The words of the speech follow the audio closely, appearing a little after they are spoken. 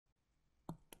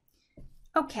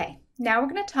Okay, now we're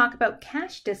going to talk about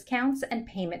cash discounts and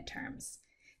payment terms.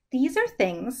 These are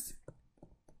things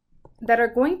that are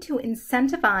going to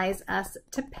incentivize us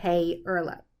to pay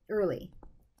early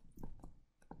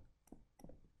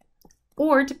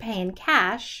or to pay in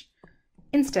cash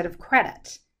instead of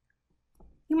credit.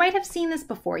 You might have seen this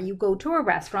before. You go to a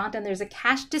restaurant and there's a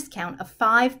cash discount of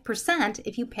 5%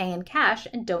 if you pay in cash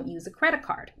and don't use a credit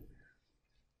card.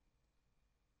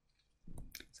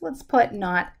 So let's put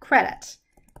not credit.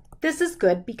 This is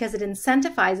good because it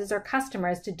incentivizes our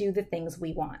customers to do the things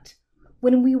we want.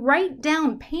 When we write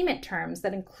down payment terms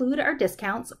that include our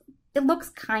discounts, it looks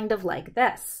kind of like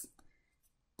this.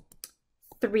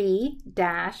 3-10.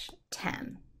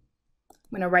 I'm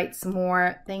going to write some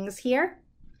more things here.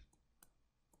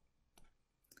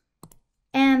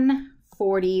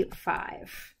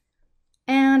 N45.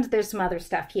 And there's some other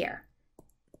stuff here.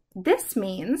 This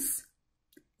means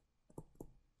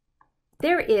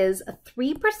there is a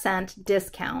 3%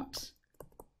 discount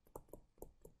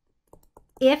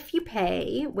if you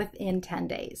pay within 10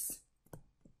 days.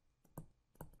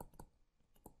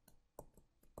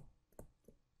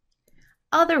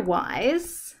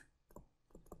 Otherwise,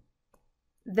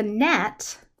 the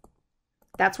net,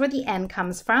 that's where the N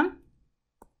comes from,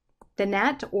 the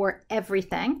net or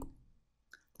everything,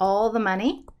 all the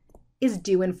money is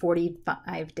due in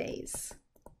 45 days.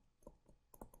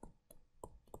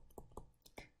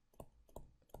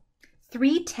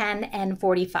 3, 10, and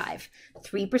 45.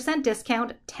 3%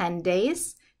 discount, 10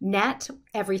 days. Net,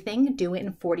 everything due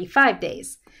in 45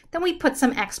 days. Then we put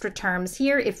some extra terms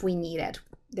here if we need it.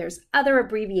 There's other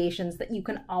abbreviations that you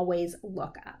can always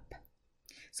look up.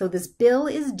 So this bill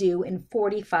is due in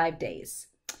 45 days.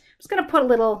 I'm just going to put a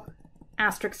little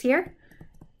asterisk here.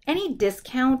 Any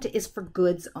discount is for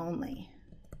goods only.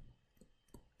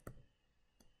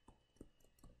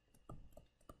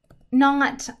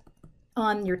 Not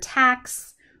on your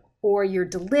tax or your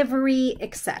delivery,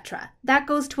 etc. That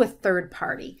goes to a third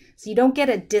party. So you don't get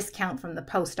a discount from the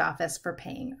post office for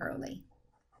paying early.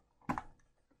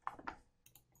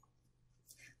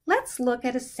 Let's look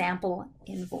at a sample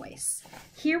invoice.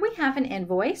 Here we have an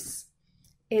invoice.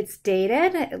 It's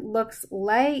dated. It looks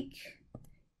like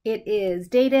it is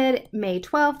dated May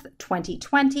 12th,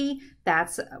 2020.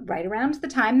 That's right around the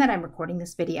time that I'm recording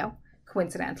this video,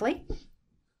 coincidentally.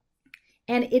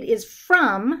 And it is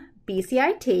from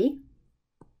BCIT,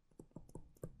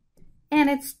 and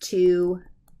it's to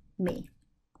me,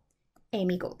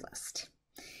 Amy Goldlist.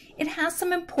 It has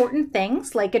some important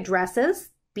things like addresses,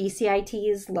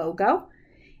 BCIT's logo,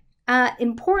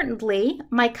 importantly,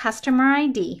 my customer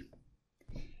ID.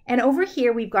 And over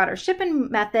here, we've got our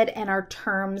shipping method and our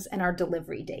terms and our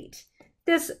delivery date.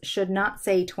 This should not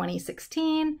say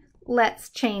 2016. Let's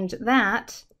change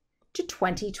that to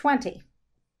 2020.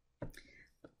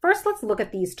 First, let's look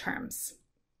at these terms.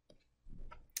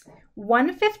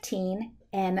 115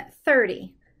 and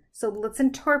 30. So let's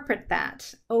interpret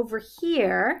that. Over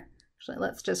here, actually,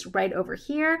 let's just write over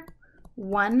here,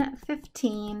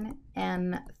 115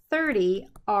 and 30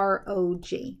 ROG.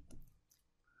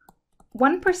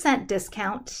 1%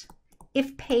 discount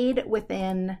if paid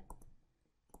within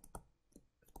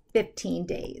 15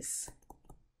 days.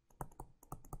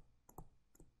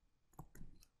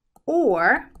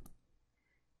 Or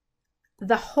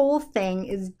the whole thing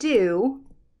is due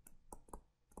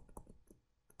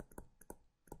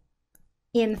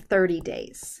in 30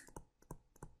 days.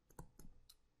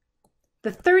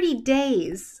 The 30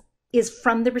 days is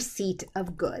from the receipt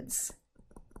of goods.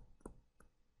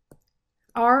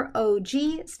 ROG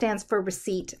stands for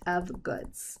receipt of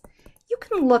goods. You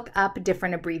can look up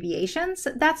different abbreviations.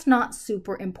 That's not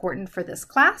super important for this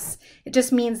class. It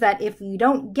just means that if you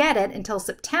don't get it until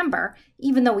September,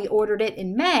 even though we ordered it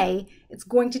in May, it's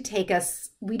going to take us,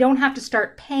 we don't have to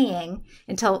start paying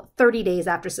until 30 days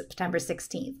after September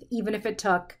 16th, even if it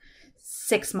took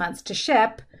 6 months to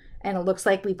ship. And it looks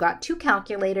like we've got 2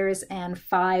 calculators and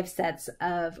 5 sets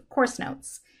of course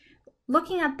notes.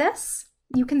 Looking at this,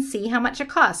 you can see how much it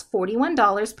costs,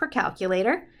 $41 per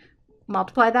calculator.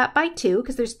 Multiply that by 2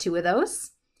 because there's 2 of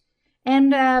those.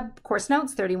 And course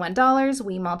notes, $31.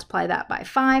 We multiply that by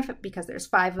 5 because there's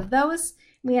 5 of those.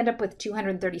 We end up with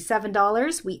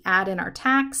 $237. We add in our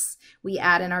tax. We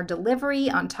add in our delivery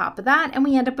on top of that. And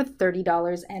we end up with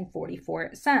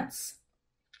 $30.44.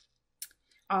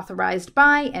 Authorized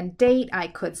by and date. I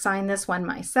could sign this one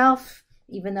myself,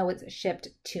 even though it's shipped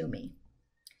to me.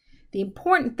 The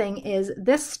important thing is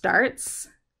this starts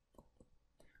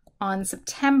on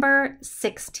September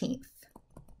 16th,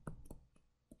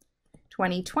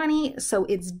 2020. So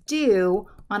it's due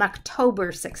on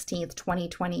October 16th,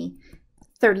 2020,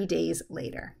 30 days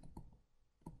later.